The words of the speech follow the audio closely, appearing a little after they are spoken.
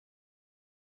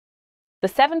The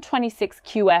 726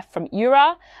 QF from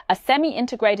Eura, a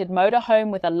semi-integrated motorhome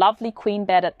with a lovely queen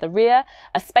bed at the rear,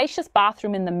 a spacious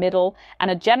bathroom in the middle, and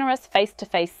a generous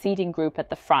face-to-face seating group at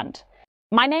the front.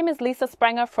 My name is Lisa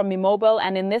Sprenger from Mimobil,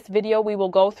 and in this video we will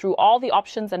go through all the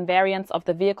options and variants of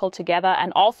the vehicle together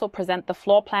and also present the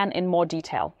floor plan in more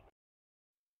detail.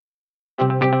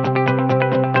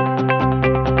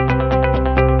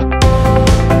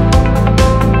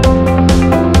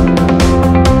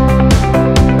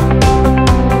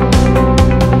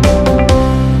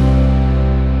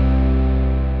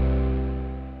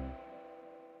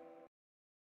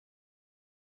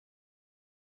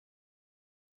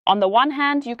 On the one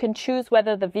hand, you can choose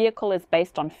whether the vehicle is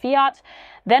based on Fiat.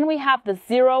 Then we have the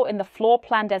 0 in the floor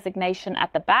plan designation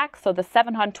at the back, so the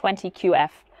 720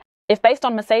 QF. If based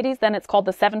on Mercedes, then it's called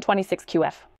the 726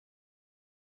 QF.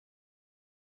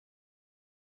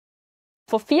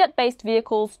 For Fiat-based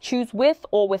vehicles, choose with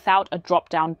or without a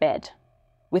drop-down bed.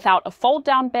 Without a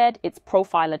fold-down bed, it's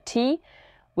Profila T.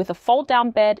 With a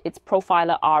fold-down bed, it's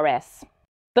Profila RS.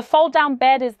 The fold-down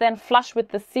bed is then flush with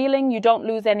the ceiling, you don't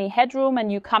lose any headroom, and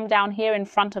you come down here in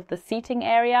front of the seating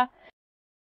area.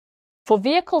 For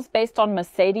vehicles based on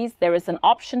Mercedes, there is an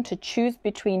option to choose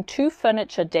between two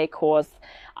furniture decors,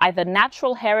 either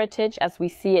Natural Heritag, as we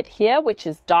see it here, which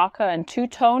is darker and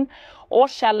two-tone, or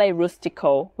Chalet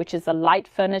Rustico, which is a light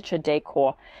furniture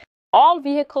decor. All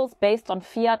vehicles based on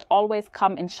Fiat always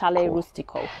come in Chalet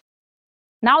Rustico.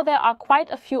 Now there are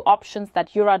quite a few options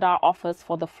that Euradar offers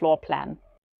for the floor plan.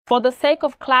 For the sake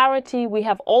of clarity, we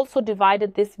have also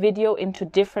divided this video into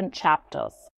different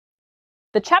chapters.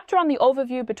 The chapter on the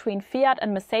overview between Fiat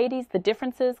and Mercedes, the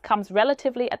differences, comes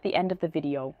relatively at the end of the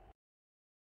video.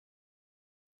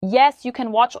 Yes, you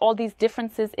can watch all these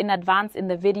differences in advance in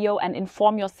the video and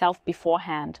inform yourself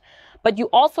beforehand, but you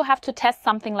also have to test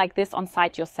something like this on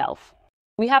site yourself.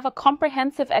 We have a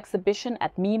comprehensive exhibition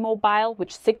at Mimobil,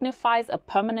 which signifies a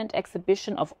permanent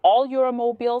exhibition of all Eura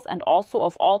Mobils and also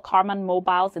of all Karmann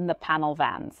mobiles in the panel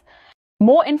vans.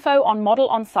 More info on Model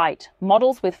on Site,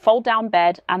 models with fold-down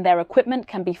bed, and their equipment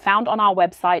can be found on our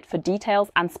website for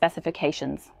details and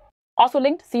specifications. Also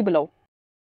linked, see below.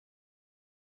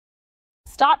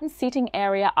 Start and seating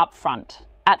area up front.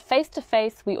 At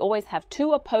face-to-face, we always have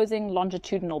two opposing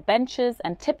longitudinal benches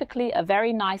and typically a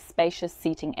very nice spacious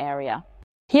seating area.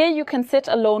 Here you can sit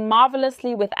alone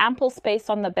marvelously with ample space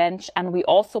on the bench, and we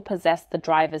also possess the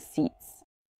driver's seats.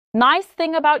 Nice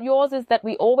thing about yours is that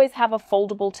we always have a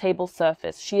foldable table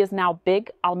surface. She is now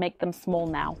big, I'll make them small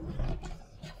now.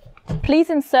 Please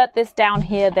insert this down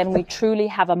here, then we truly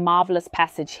have a marvelous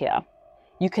passage here.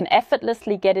 You can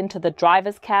effortlessly get into the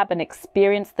driver's cab and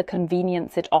experience the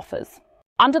convenience it offers.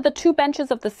 Under the two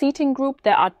benches of the seating group,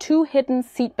 there are two hidden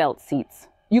seatbelt seats.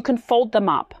 You can fold them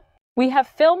up. We have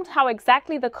filmed how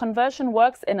exactly the conversion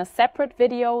works in a separate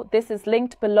video. This is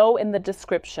linked below in the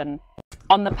description.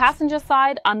 On the passenger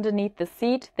side, underneath the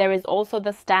seat, there is also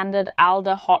the standard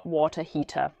ALDE hot water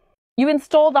heater. You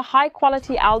install the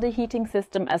high-quality ALDE heating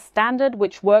system as standard,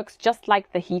 which works just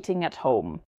like the heating at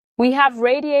home. We have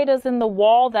radiators in the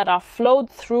wall that are flowed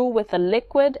through with a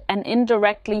liquid and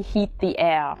indirectly heat the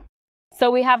air.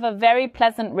 So we have a very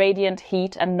pleasant radiant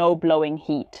heat and no blowing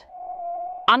heat.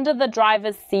 Under the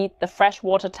driver's seat, the fresh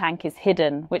water tank is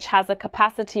hidden, which has a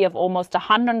capacity of almost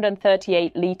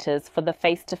 138 liters for the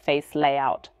face-to-face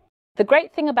layout. The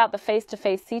great thing about the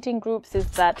face-to-face seating groups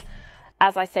is that,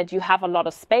 as I said, you have a lot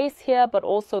of space here, but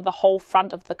also the whole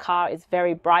front of the car is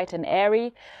very bright and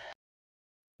airy.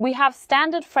 We have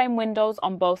standard frame windows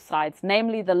on both sides,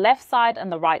 namely the left side and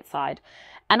the right side.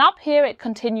 And up here it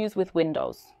continues with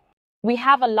windows. We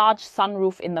have a large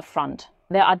sunroof in the front.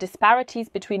 There are disparities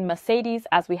between Mercedes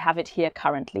as we have it here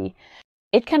currently.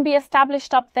 It can be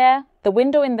established up there. The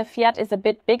window in the Fiat is a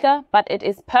bit bigger, but it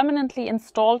is permanently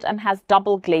installed and has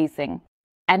double glazing.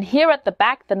 And here at the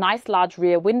back, the nice large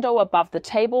rear window above the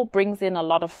table brings in a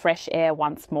lot of fresh air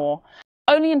once more.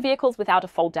 Only in vehicles without a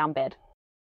fold-down bed.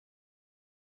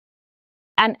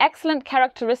 An excellent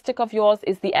characteristic of yours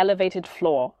is the elevated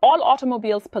floor. All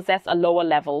automobiles possess a lower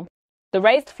level. The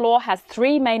raised floor has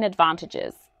three main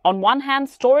advantages. On one hand,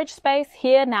 storage space,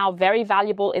 here now very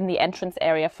valuable in the entrance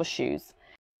area for shoes.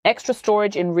 Extra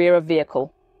storage in rear of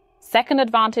vehicle. Second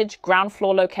advantage, ground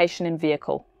floor location in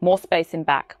vehicle. More space in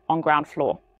back, on ground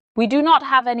floor. We do not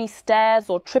have any stairs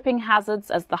or tripping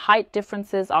hazards as the height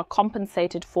differences are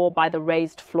compensated for by the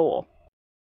raised floor.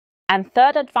 And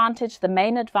third advantage, the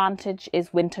main advantage,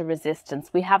 is winter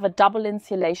resistance. We have a double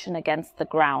insulation against the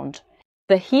ground.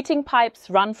 The heating pipes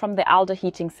run from the ALDE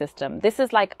heating system. This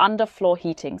is like underfloor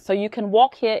heating, so you can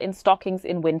walk here in stockings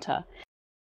in winter.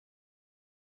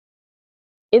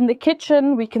 In the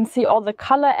kitchen, we can see all the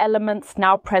color elements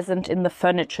now present in the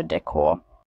furniture decor.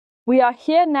 We are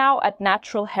here now at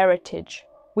Natural Heritage.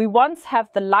 We once have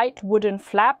the light wooden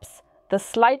flaps, the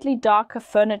slightly darker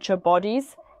furniture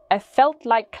bodies, a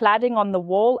felt-like cladding on the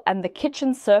wall, and the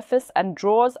kitchen surface and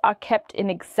drawers are kept in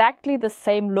exactly the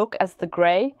same look as the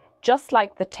grey, just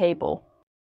like the table.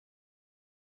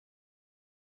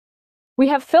 We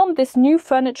have filmed this new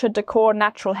furniture decor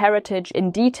Natural Heritage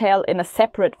in detail in a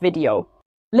separate video.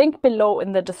 Link below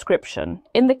in the description.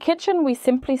 In the kitchen, we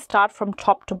simply start from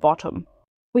top to bottom.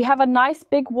 We have a nice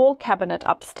big wall cabinet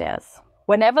upstairs.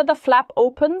 Whenever the flap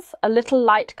opens, a little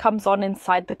light comes on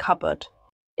inside the cupboard.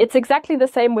 It's exactly the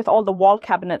same with all the wall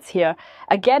cabinets here,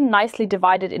 again nicely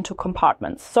divided into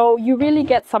compartments, so you really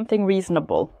get something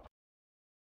reasonable.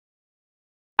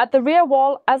 At the rear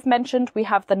wall, as mentioned, we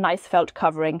have the nice felt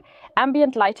covering.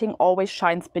 Ambient lighting always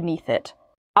shines beneath it.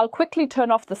 I'll quickly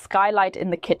turn off the skylight in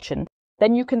the kitchen.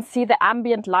 Then you can see the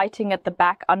ambient lighting at the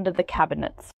back under the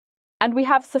cabinets. And we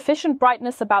have sufficient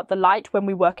brightness about the light when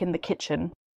we work in the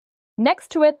kitchen. Next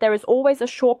to it, there is always a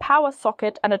shore power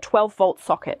socket and a 12-volt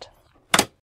socket.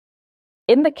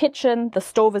 In the kitchen, the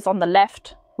stove is on the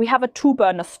left. We have a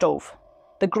 2-burner stove.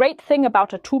 The great thing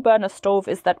about a 2-burner stove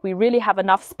is that we really have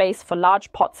enough space for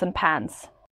large pots and pans.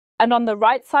 And on the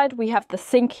right side, we have the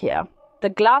sink here. The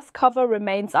glass cover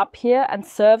remains up here and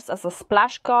serves as a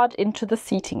splash guard into the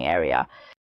seating area.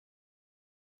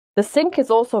 The sink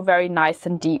is also very nice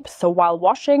and deep, so while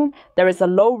washing, there is a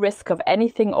low risk of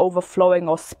anything overflowing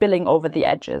or spilling over the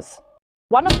edges.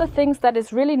 One of the things that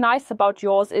is really nice about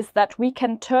yours is that we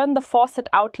can turn the faucet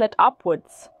outlet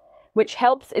upwards, which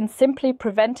helps in simply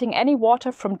preventing any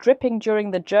water from dripping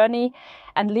during the journey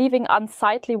and leaving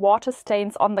unsightly water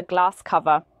stains on the glass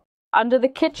cover. Under the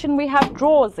kitchen, we have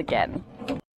drawers again.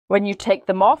 When you take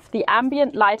them off, the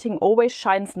ambient lighting always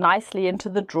shines nicely into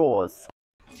the drawers.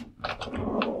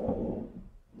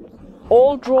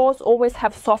 All drawers always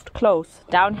have soft close.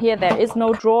 Down here there is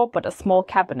no drawer but a small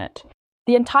cabinet.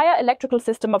 The entire electrical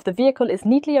system of the vehicle is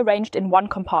neatly arranged in one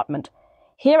compartment.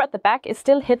 Here at the back is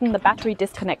still hidden the battery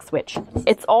disconnect switch.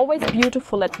 It's always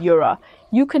beautiful at Eura.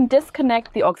 You can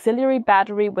disconnect the auxiliary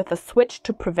battery with a switch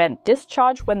to prevent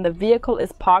discharge when the vehicle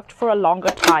is parked for a longer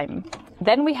time.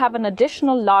 Then we have an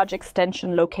additional large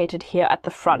extension located here at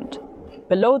the front.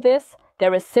 Below this,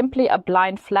 there is simply a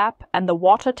blind flap and the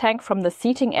water tank from the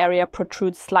seating area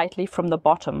protrudes slightly from the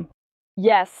bottom.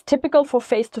 Yes, typical for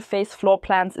face-to-face floor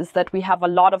plans is that we have a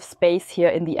lot of space here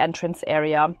in the entrance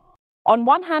area. On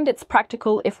one hand, it's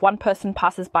practical if one person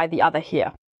passes by the other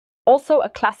here. Also a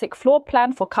classic floor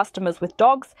plan for customers with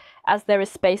dogs, as there is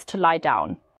space to lie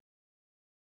down.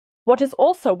 What is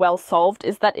also well solved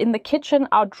is that in the kitchen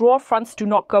our drawer fronts do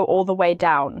not go all the way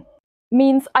down.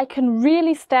 Means I can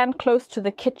really stand close to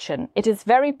the kitchen. It is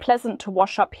very pleasant to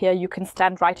wash up here, you can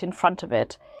stand right in front of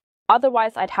it.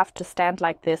 Otherwise I'd have to stand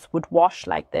like this, would wash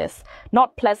like this.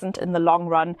 Not pleasant in the long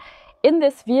run. In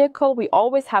this vehicle, we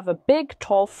always have a big,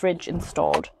 tall fridge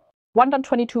installed.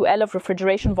 122L of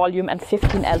refrigeration volume and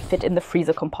 15L fit in the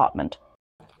freezer compartment.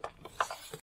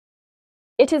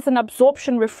 It is an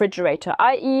absorption refrigerator,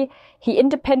 i.e., he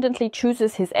independently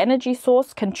chooses his energy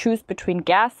source, can choose between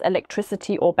gas,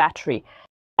 electricity or battery.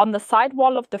 On the side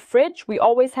wall of the fridge, we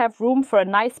always have room for a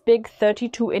nice big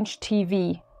 32-inch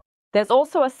TV. There's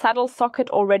also a saddle socket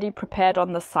already prepared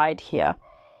on the side here.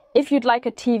 If you'd like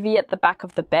a TV at the back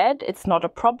of the bed, it's not a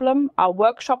problem. Our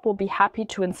workshop will be happy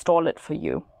to install it for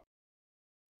you.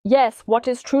 Yes, what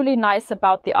is truly nice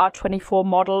about the R24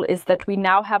 model is that we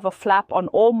now have a flap on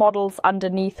all models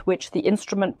underneath which the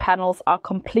instrument panels are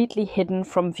completely hidden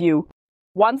from view.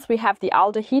 Once we have the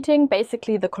Alder heating,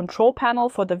 basically the control panel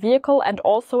for the vehicle, and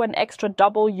also an extra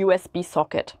double USB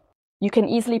socket. You can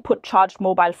easily put charged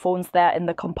mobile phones there in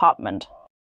the compartment.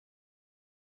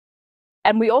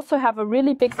 And we also have a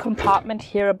really big compartment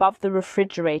here above the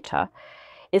refrigerator.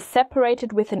 It's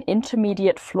separated with an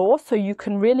intermediate floor, so you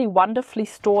can really wonderfully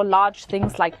store large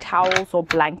things like towels or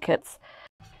blankets.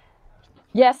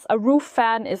 Yes, a roof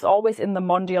fan is always in the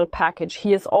Mondial package.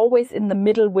 He is always in the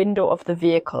middle window of the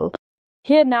vehicle.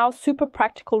 Here now, super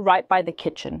practical right by the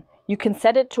kitchen. You can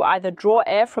set it to either draw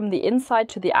air from the inside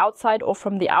to the outside or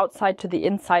from the outside to the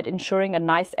inside, ensuring a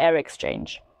nice air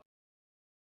exchange.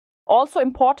 Also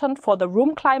important for the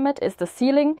room climate is the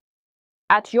ceiling.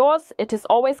 At yours, it is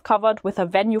always covered with a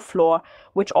venue floor,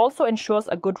 which also ensures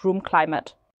a good room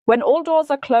climate. When all doors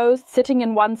are closed, sitting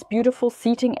in one's beautiful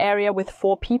seating area with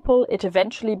 4 people, it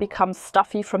eventually becomes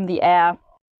stuffy from the air.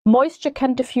 Moisture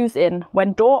can diffuse in.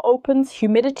 When door opens,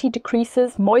 humidity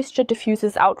decreases, moisture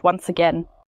diffuses out once again.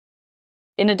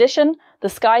 In addition, the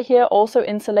sky here also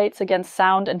insulates against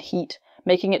sound and heat,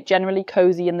 making it generally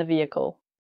cozy in the vehicle.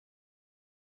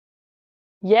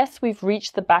 Yes, we've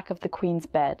reached the back of the Queen's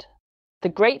bed. The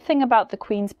great thing about the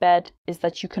Queen's bed is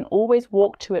that you can always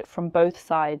walk to it from both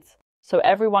sides, so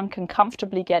everyone can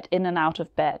comfortably get in and out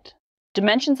of bed.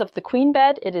 Dimensions of the Queen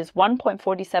bed, it is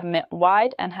 1.47 meters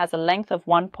wide and has a length of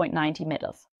 1.90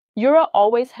 meters. Eura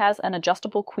always has an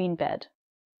adjustable Queen bed.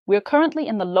 We are currently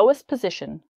in the lowest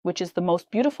position, which is the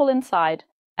most beautiful inside,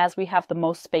 as we have the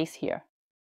most space here.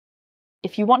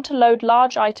 If you want to load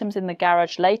large items in the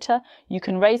garage later, you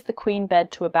can raise the Queen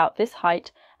bed to about this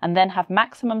height and then have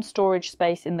maximum storage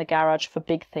space in the garage for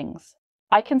big things.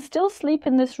 I can still sleep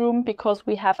in this room because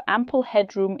we have ample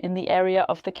headroom in the area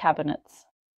of the cabinets.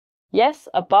 Yes,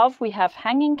 above we have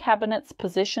hanging cabinets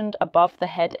positioned above the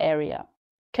head area.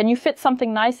 Can you fit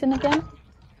something nice in again?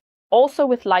 Also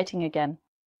with lighting again.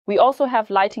 We also have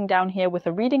lighting down here with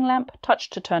a reading lamp, touch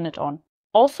to turn it on.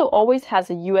 Also always has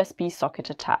a USB socket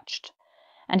attached.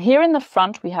 And here in the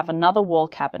front we have another wall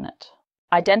cabinet,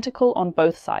 identical on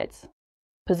both sides.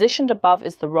 Positioned above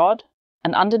is the rod,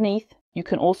 and underneath you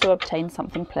can also obtain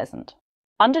something pleasant.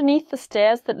 Underneath the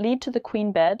stairs that lead to the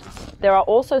Queen bed, there are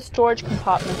also storage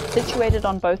compartments situated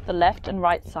on both the left and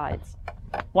right sides.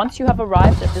 Once you have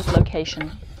arrived at this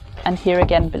location, and here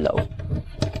again below.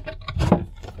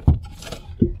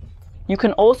 You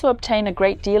can also obtain a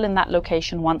great deal in that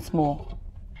location once more.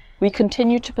 We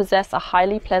continue to possess a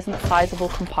highly pleasant sizable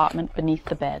compartment beneath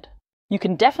the bed. You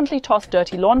can definitely toss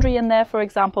dirty laundry in there, for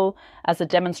example, as a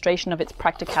demonstration of its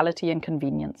practicality and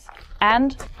convenience.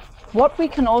 And what we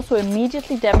can also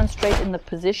immediately demonstrate in the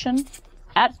position,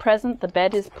 at present the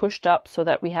bed is pushed up so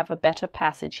that we have a better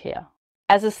passage here.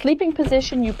 As a sleeping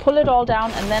position, you pull it all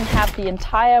down and then have the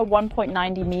entire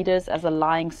 1.90 meters as a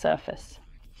lying surface.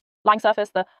 Lying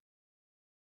surface,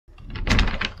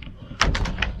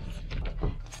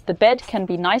 The bed can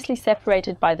be nicely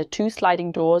separated by the two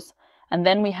sliding doors, and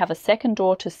then we have a second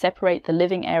door to separate the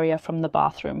living area from the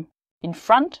bathroom. In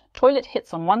front, toilet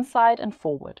hits on one side and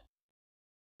forward.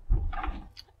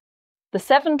 The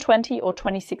 720 or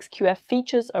 26 QF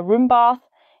features a room bath,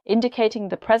 indicating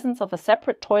the presence of a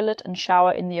separate toilet and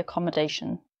shower in the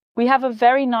accommodation. We have a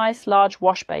very nice large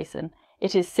wash basin.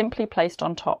 It is simply placed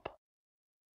on top.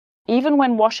 Even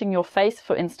when washing your face,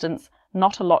 for instance,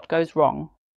 not a lot goes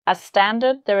wrong. As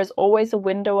standard, there is always a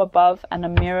window above and a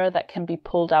mirror that can be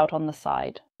pulled out on the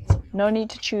side. No need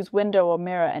to choose window or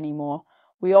mirror anymore.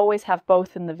 We always have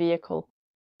both in the vehicle.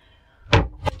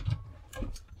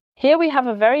 Here we have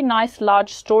a very nice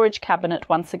large storage cabinet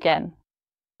once again.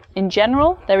 In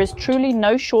general, there is truly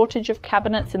no shortage of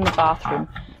cabinets in the bathroom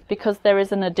because there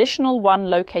is an additional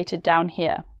one located down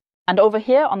here. And over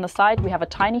here on the side we have a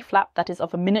tiny flap that is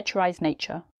of a miniaturized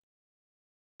nature.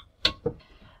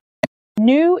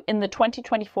 New in the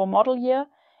 2024 model year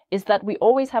is that we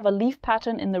always have a leaf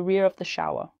pattern in the rear of the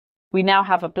shower. We now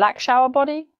have a black shower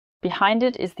body. Behind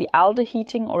it is the alder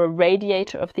heating or a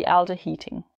radiator of the alder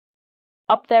heating.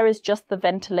 Up there is just the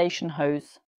ventilation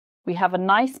hose. We have a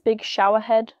nice big shower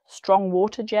head, strong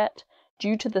water jet,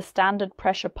 due to the standard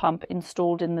pressure pump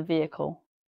installed in the vehicle.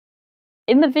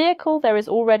 In the vehicle there is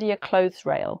already a clothes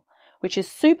rail, which is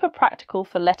super practical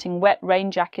for letting wet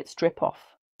rain jackets drip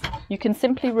off. You can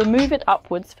simply remove it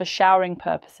upwards for showering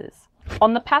purposes.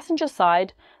 On the passenger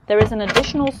side, there is an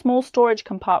additional small storage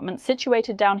compartment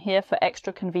situated down here for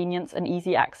extra convenience and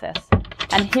easy access.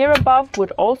 And here above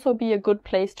would also be a good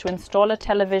place to install a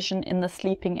television in the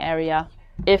sleeping area,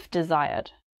 if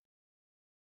desired.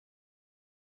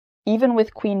 Even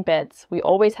with queen beds, we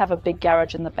always have a big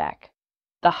garage in the back.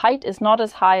 The height is not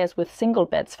as high as with single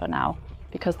beds for now,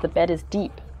 because the bed is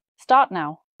deep. Start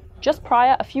now. Just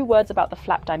prior, a few words about the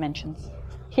flap dimensions.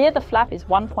 Here the flap is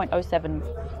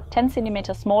 1.07, 10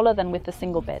 cm smaller than with the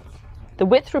single beds. The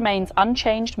width remains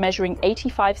unchanged, measuring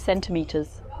 85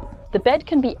 centimeters. The bed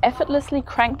can be effortlessly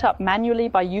cranked up manually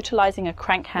by utilizing a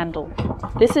crank handle.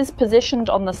 This is positioned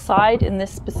on the side in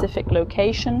this specific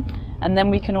location, and then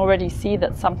we can already see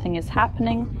that something is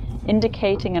happening,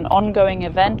 indicating an ongoing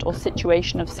event or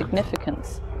situation of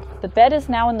significance. The bed is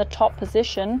now in the top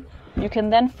position. You can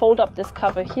then fold up this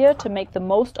cover here to make the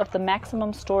most of the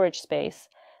maximum storage space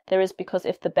there is, because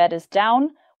if the bed is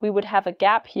down, we would have a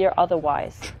gap here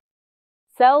otherwise.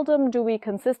 Seldom do we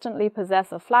consistently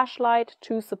possess a flashlight,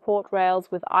 two support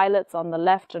rails with eyelets on the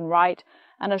left and right,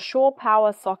 and a shore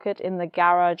power socket in the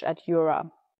garage at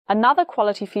Eura. Another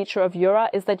quality feature of Eura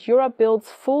is that Eura builds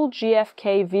full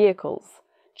GFK vehicles.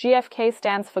 GFK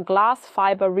stands for glass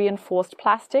fiber reinforced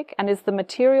plastic and is the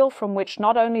material from which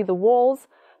not only the walls,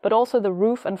 but also the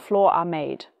roof and floor are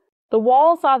made. The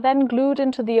walls are then glued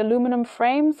into the aluminum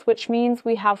frames, which means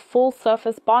we have full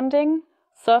surface bonding,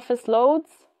 surface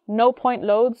loads, no point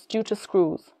loads due to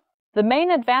screws. The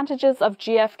main advantages of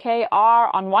GFK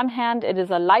are, on one hand, it is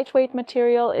a lightweight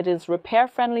material, it is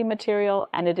repair-friendly material,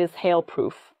 and it is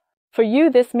hail-proof. For you,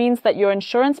 this means that your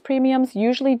insurance premiums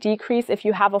usually decrease if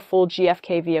you have a full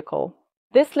GFK vehicle.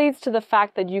 This leads to the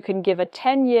fact that you can give a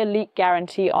 10-year leak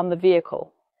guarantee on the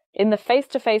vehicle. In the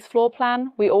face-to-face floor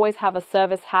plan, we always have a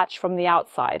service hatch from the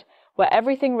outside, where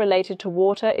everything related to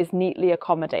water is neatly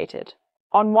accommodated.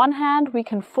 On one hand, we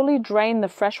can fully drain the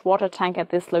fresh water tank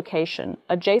at this location.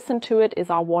 Adjacent to it is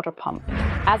our water pump.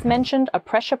 As mentioned, a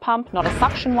pressure pump, not a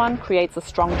suction one, creates a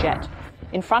strong jet.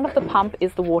 In front of the pump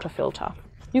is the water filter.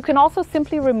 You can also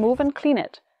simply remove and clean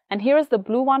it. And here is the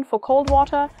blue one for cold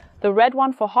water, the red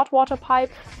one for hot water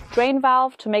pipe, drain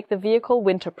valve to make the vehicle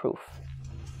winterproof.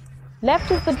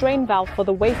 Left is the drain valve for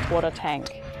the wastewater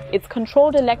tank. It's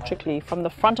controlled electrically from the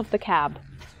front of the cab.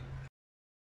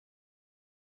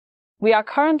 We are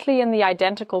currently in the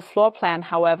identical floor plan,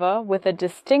 however, with a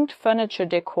distinct furniture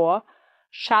decor,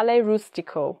 Chalet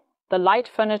Rustico, the light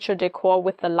furniture decor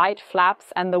with the light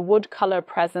flaps and the wood color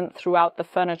present throughout the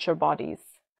furniture bodies.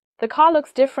 The car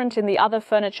looks different in the other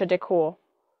furniture decor.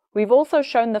 We've also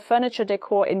shown the furniture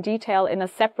decor in detail in a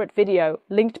separate video,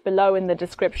 linked below in the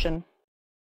description.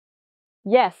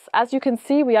 Yes, as you can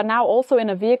see, we are now also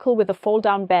in a vehicle with a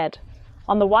fold-down bed.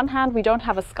 On the one hand, we don't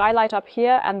have a skylight up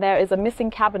here and there is a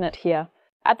missing cabinet here.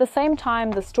 At the same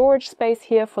time, the storage space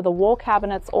here for the wall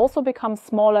cabinets also becomes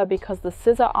smaller because the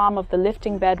scissor arm of the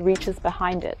lifting bed reaches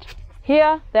behind it.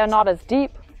 Here, they're not as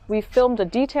deep. We've filmed a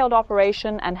detailed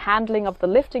operation and handling of the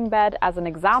lifting bed as an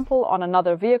example on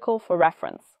another vehicle for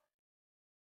reference.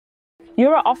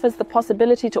 Eura offers the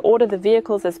possibility to order the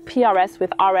vehicles as PRS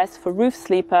with RS for roof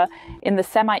sleeper in the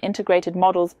semi-integrated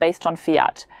models based on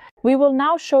Fiat. We will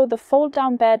now show the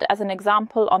fold-down bed as an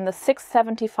example on the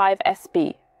 675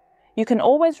 SB. You can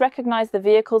always recognize the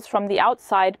vehicles from the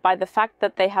outside by the fact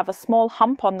that they have a small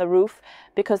hump on the roof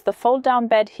because the fold-down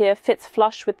bed here fits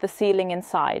flush with the ceiling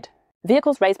inside.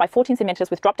 Vehicles raised by 14 cm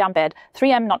with drop-down bed,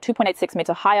 3M not 2.86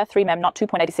 meter higher, 3M not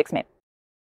 2.86 meter.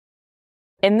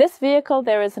 In this vehicle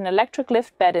there is an electric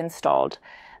lift bed installed.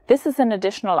 This is an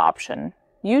additional option,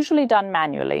 usually done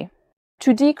manually.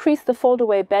 To decrease the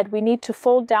fold-away bed, we need to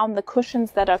fold down the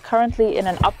cushions that are currently in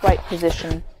an upright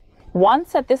position.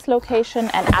 Once at this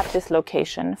location and at this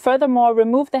location. Furthermore,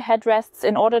 remove the headrests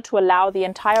in order to allow the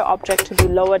entire object to be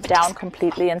lowered down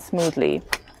completely and smoothly.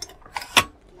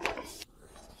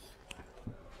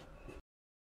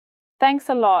 Thanks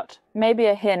a lot. Maybe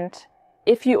a hint.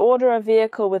 If you order a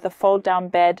vehicle with a fold-down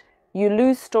bed, you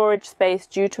lose storage space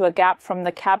due to a gap from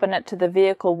the cabinet to the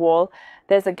vehicle wall.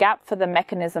 There's a gap for the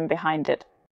mechanism behind it.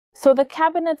 So the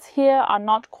cabinets here are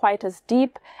not quite as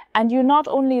deep, and you not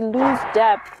only lose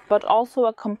depth, but also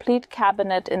a complete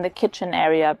cabinet in the kitchen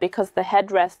area because the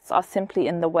headrests are simply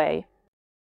in the way.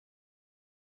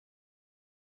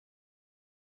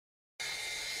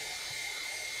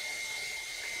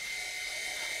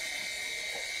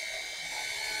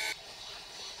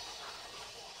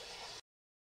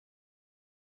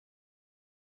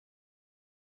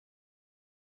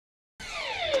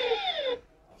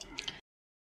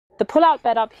 The pull-out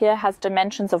bed up here has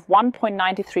dimensions of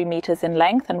 1.93 meters in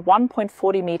length and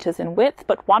 1.40 meters in width,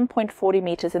 but 1.40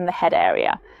 meters in the head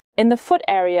area. In the foot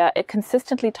area, it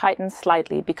consistently tightens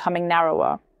slightly, becoming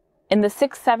narrower. In the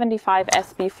 675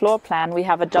 SB floor plan, we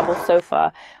have a double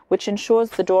sofa, which ensures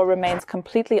the door remains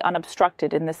completely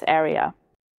unobstructed in this area.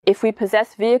 If we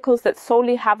possess vehicles that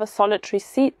solely have a solitary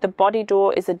seat, the body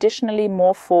door is additionally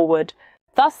more forward.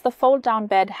 Thus, the fold-down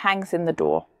bed hangs in the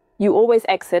door. You always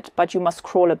exit, but you must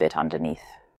crawl a bit underneath.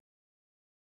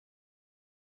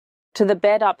 To the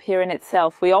bed up here in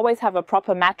itself, we always have a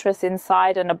proper mattress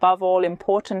inside and above all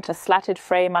important, a slatted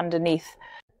frame underneath.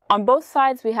 On both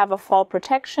sides we have a fall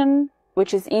protection,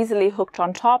 which is easily hooked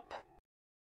on top.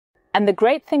 And the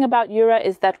great thing about Eura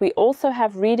is that we also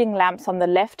have reading lamps on the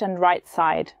left and right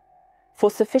side. For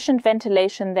sufficient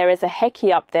ventilation, there is a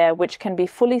hecky up there which can be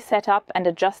fully set up and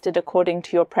adjusted according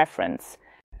to your preference.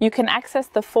 You can access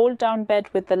the fold-down bed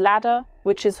with the ladder,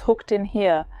 which is hooked in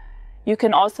here. You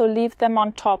can also leave them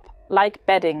on top, like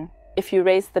bedding, if you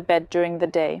raise the bed during the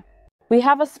day. We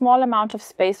have a small amount of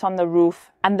space on the roof,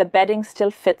 and the bedding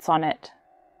still fits on it.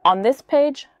 On this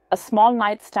page, a small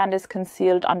nightstand is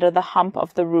concealed under the hump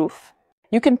of the roof.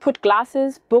 You can put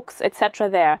glasses, books, etc.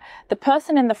 there. The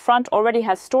person in the front already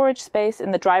has storage space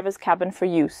in the driver's cabin for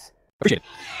use. Appreciate it.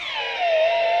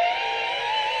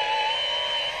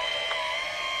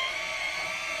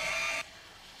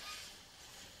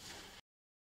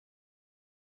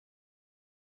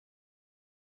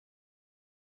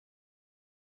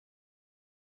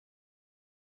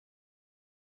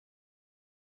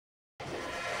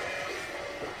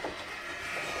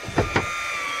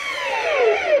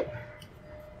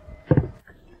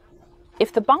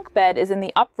 If the bunk bed is in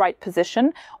the upright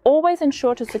position, always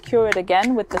ensure to secure it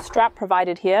again with the strap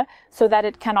provided here so that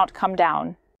it cannot come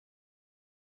down.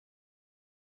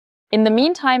 In the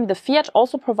meantime, the Fiat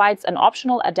also provides an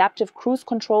optional adaptive cruise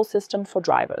control system for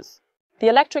drivers. The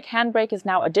electric handbrake is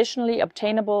now additionally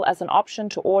obtainable as an option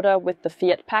to order with the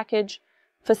Fiat package,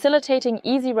 facilitating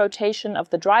easy rotation of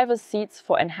the driver's seats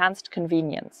for enhanced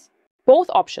convenience. Both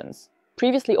options,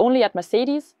 previously only at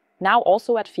Mercedes, now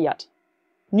also at Fiat.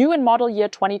 New in model year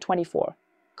 2024.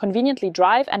 Conveniently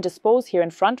drive and dispose here in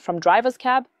front from driver's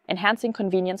cab, enhancing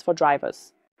convenience for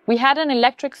drivers. We had an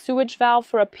electric sewage valve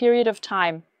for a period of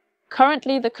time.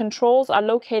 Currently, the controls are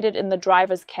located in the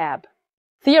driver's cab.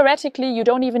 Theoretically, you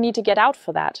don't even need to get out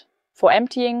for that. For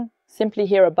emptying, simply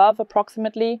here above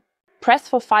approximately, press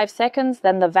for 5 seconds,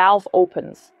 then the valve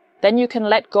opens. Then you can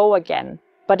let go again.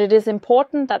 But it is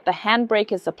important that the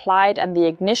handbrake is applied and the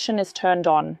ignition is turned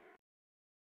on.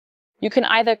 You can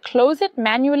either close it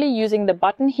manually using the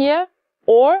button here,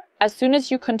 or as soon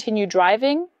as you continue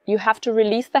driving, you have to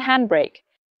release the handbrake,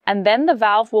 and then the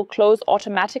valve will close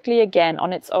automatically again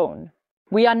on its own.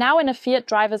 We are now in a Fiat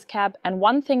driver's cab, and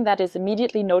one thing that is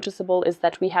immediately noticeable is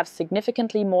that we have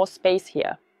significantly more space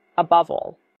here. Above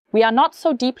all, we are not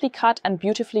so deeply cut and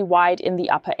beautifully wide in the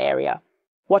upper area.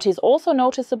 What is also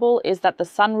noticeable is that the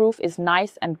sunroof is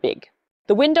nice and big.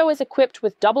 The window is equipped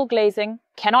with double glazing,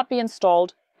 cannot be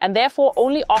installed, and therefore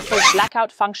only offers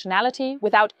blackout functionality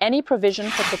without any provision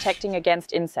for protecting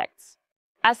against insects.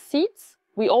 As seats,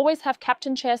 we always have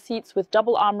captain chair seats with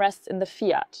double armrests in the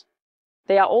Fiat.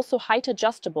 They are also height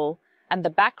adjustable, and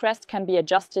the backrest can be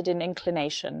adjusted in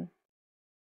inclination.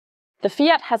 The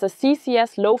Fiat has a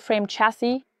CCS low-frame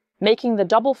chassis, making the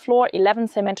double floor 11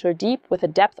 cm deep with a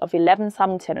depth of 11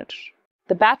 cm.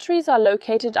 The batteries are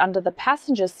located under the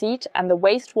passenger seat and the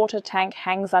wastewater tank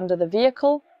hangs under the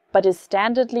vehicle, but is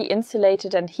standardly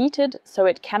insulated and heated so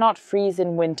it cannot freeze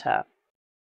in winter.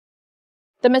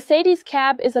 The Mercedes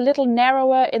cab is a little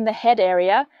narrower in the head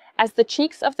area, as the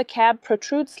cheeks of the cab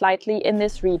protrude slightly in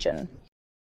this region.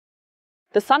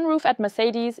 The sunroof at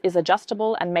Mercedes is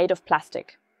adjustable and made of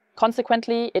plastic.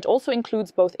 Consequently, it also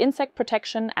includes both insect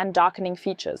protection and darkening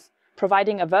features,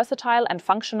 providing a versatile and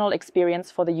functional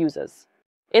experience for the users.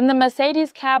 In the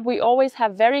Mercedes cab, we always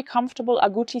have very comfortable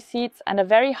agouti seats and a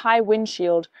very high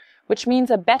windshield, which means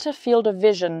a better field of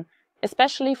vision,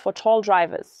 especially for tall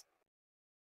drivers.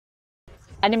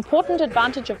 An important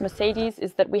advantage of Mercedes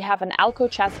is that we have an Alco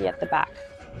chassis at the back.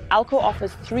 Alco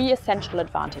offers 3 essential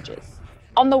advantages.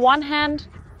 On the one hand,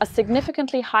 a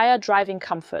significantly higher driving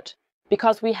comfort,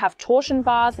 because we have torsion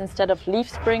bars instead of leaf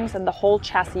springs and the whole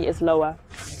chassis is lower.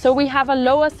 So we have a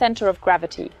lower center of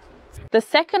gravity. The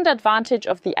second advantage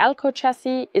of the Alco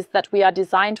chassis is that we are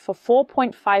designed for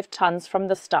 4.5 tons from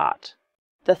the start.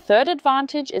 The third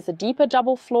advantage is a deeper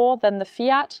double floor than the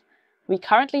Fiat. We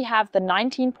currently have the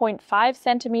 19.5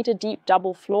 cm deep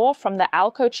double floor from the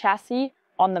Alco chassis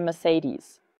on the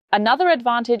Mercedes. Another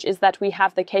advantage is that we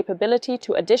have the capability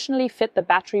to additionally fit the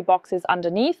battery boxes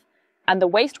underneath, and the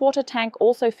wastewater tank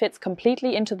also fits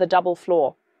completely into the double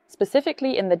floor,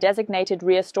 specifically in the designated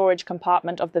rear storage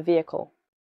compartment of the vehicle.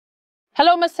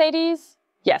 Hello Mercedes?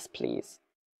 Yes, please.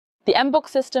 The M-Book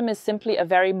system is simply a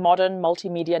very modern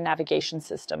multimedia navigation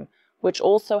system, which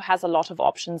also has a lot of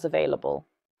options available.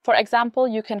 For example,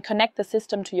 you can connect the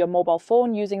system to your mobile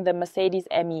phone using the Mercedes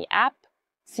ME app,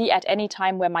 see at any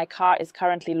time where my car is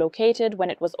currently located, when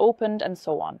it was opened, and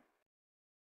so on.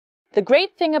 The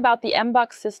great thing about the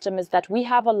M-Book system is that we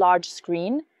have a large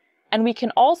screen, and we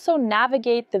can also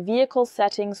navigate the vehicle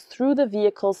settings through the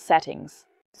vehicle's settings.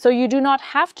 So you do not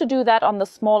have to do that on the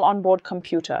small onboard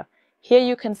computer. Here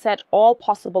you can set all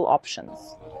possible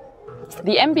options.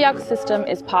 The M-Book system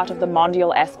is part of the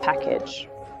Mondial S package.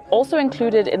 Also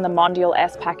included in the Mondial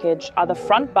S package are the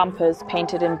front bumpers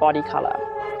painted in body color.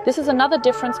 This is another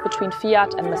difference between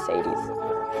Fiat and Mercedes.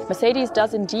 Mercedes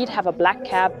does indeed have a black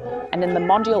cab, and in the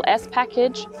Mondial S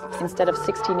package, instead of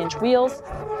 16-inch wheels,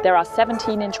 there are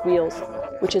 17-inch wheels,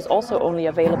 which is also only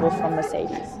available from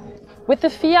Mercedes. With the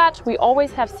Fiat, we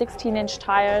always have 16-inch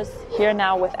tires, here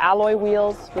now with alloy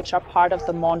wheels, which are part of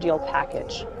the Mondial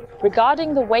package.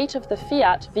 Regarding the weight of the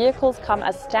Fiat, vehicles come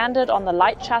as standard on the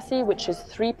light chassis, which is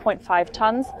 3.5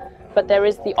 tons, but there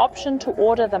is the option to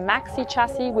order the Maxi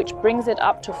chassis, which brings it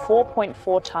up to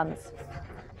 4.4 tons.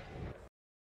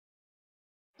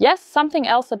 Yes, something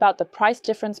else about the price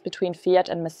difference between Fiat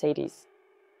and Mercedes.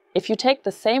 If you take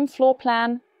the same floor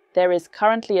plan, there is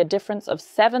currently a difference of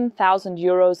 7,000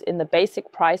 euros in the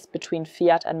basic price between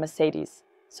Fiat and Mercedes,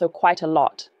 so quite a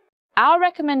lot. Our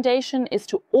recommendation is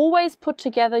to always put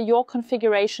together your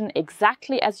configuration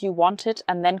exactly as you want it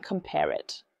and then compare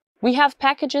it. We have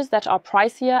packages that are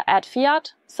pricier at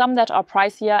Fiat, some that are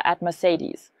pricier at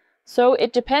Mercedes. So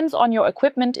it depends on your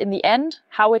equipment in the end,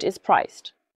 how it is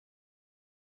priced.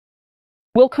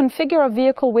 We'll configure a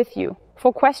vehicle with you.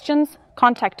 For questions,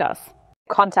 contact us.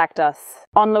 Contact us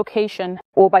on location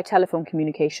or by telephone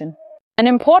communication. An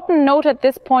important note at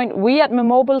this point, we at Eura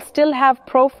Mobil still have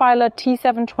Profila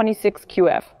T726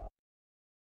 QF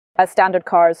as standard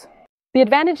cars. The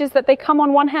advantage is that they come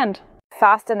on one hand,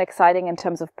 fast and exciting in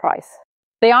terms of price.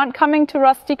 They aren't coming to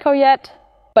Rustico yet,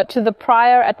 but to the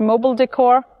Prior at Mobile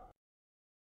Decor.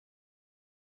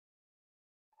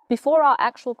 Before our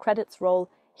actual credits roll,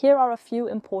 here are a few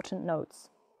important notes.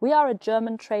 We are a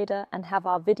German trader and have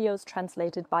our videos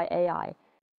translated by AI.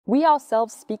 We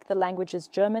ourselves speak the languages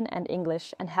German and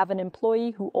English and have an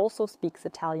employee who also speaks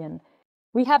Italian.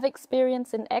 We have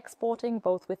experience in exporting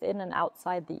both within and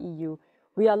outside the EU.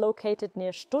 We are located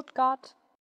near Stuttgart.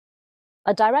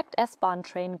 A direct S-Bahn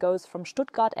train goes from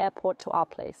Stuttgart Airport to our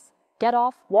place. Get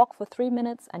off, walk for 3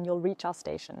 minutes and you'll reach our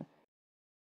station.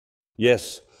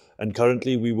 Yes, and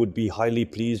currently we would be highly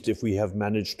pleased if we have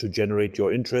managed to generate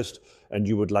your interest and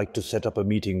you would like to set up a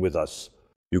meeting with us.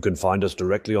 You can find us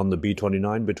directly on the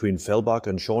B29 between Fellbach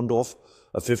and Schorndorf,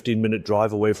 a 15-minute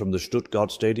drive away from the Stuttgart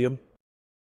Stadium.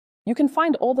 You can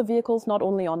find all the vehicles not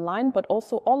only online, but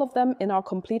also all of them in our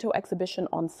Completo exhibition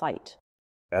on site.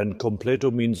 And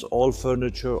Completo means all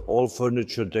furniture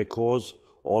decors,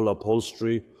 all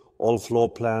upholstery, all floor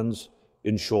plans,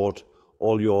 in short,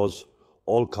 all yours,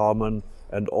 all Carmen,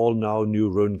 and all now new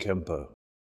Rhön-Camper.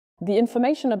 The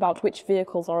information about which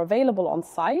vehicles are available on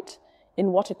site,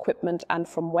 in what equipment and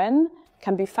from when,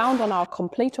 can be found on our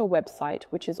Completo website,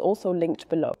 which is also linked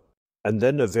below. And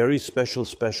then a very special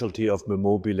specialty of Eura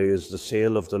Mobil is the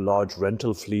sale of the large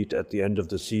rental fleet at the end of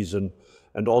the season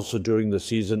and also during the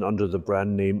season under the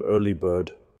brand name Early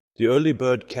Bird. The Early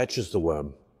Bird catches the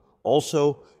worm.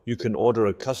 Also, you can order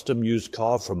a custom used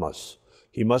car from us.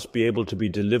 He must be able to be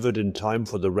delivered in time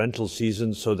for the rental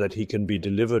season so that he can be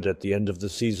delivered at the end of the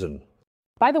season.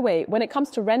 By the way, when it comes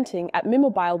to renting, at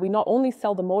Eura Mobil we not only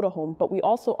sell the motorhome, but we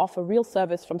also offer real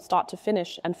service from start to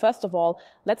finish. And first of all,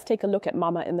 let's take a look at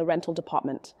Mama in the rental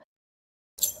department.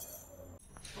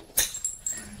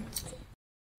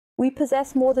 We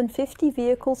possess more than 50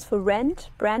 vehicles for rent,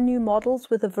 brand new models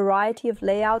with a variety of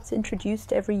layouts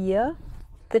introduced every year.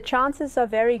 The chances are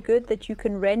very good that you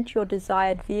can rent your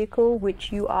desired vehicle,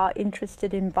 which you are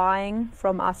interested in buying,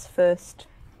 from us first.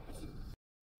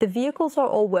 The vehicles are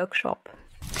all workshop.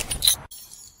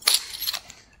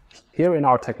 Here in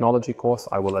our technology course,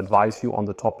 I will advise you on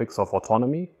the topics of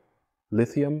autonomy,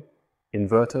 lithium,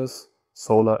 inverters,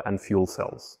 solar and fuel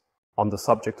cells. On the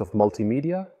subject of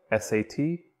multimedia,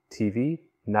 SAT, TV,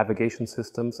 navigation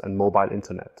systems and mobile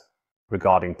internet.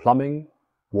 Regarding plumbing,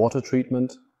 water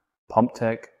treatment, pump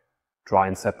tech, dry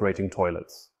and separating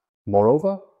toilets.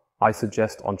 Moreover, I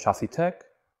suggest on chassis tech,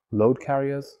 load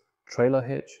carriers, trailer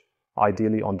hitch,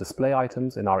 ideally on display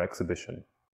items in our exhibition.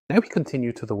 Now we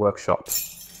continue to the workshop.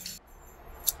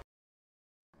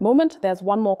 Moment, there's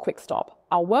one more quick stop.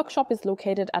 Our workshop is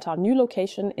located at our new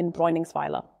location in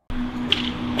Bräuningsweiler.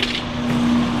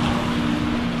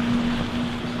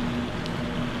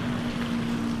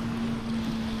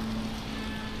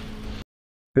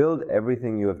 Build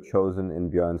everything you have chosen in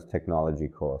Björn's technology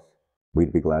course.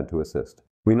 We'd be glad to assist.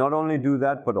 We not only do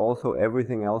that, but also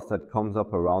everything else that comes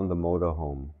up around the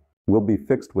motorhome will be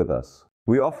fixed with us.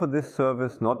 We offer this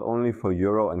service not only for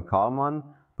Euro and Karmann,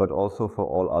 but also for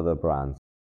all other brands.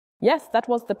 Yes, that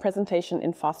was the presentation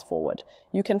in Fast Forward.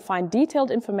 You can find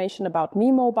detailed information about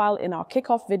Eura Mobil in our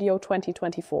kickoff video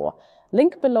 2024.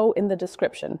 Link below in the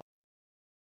description.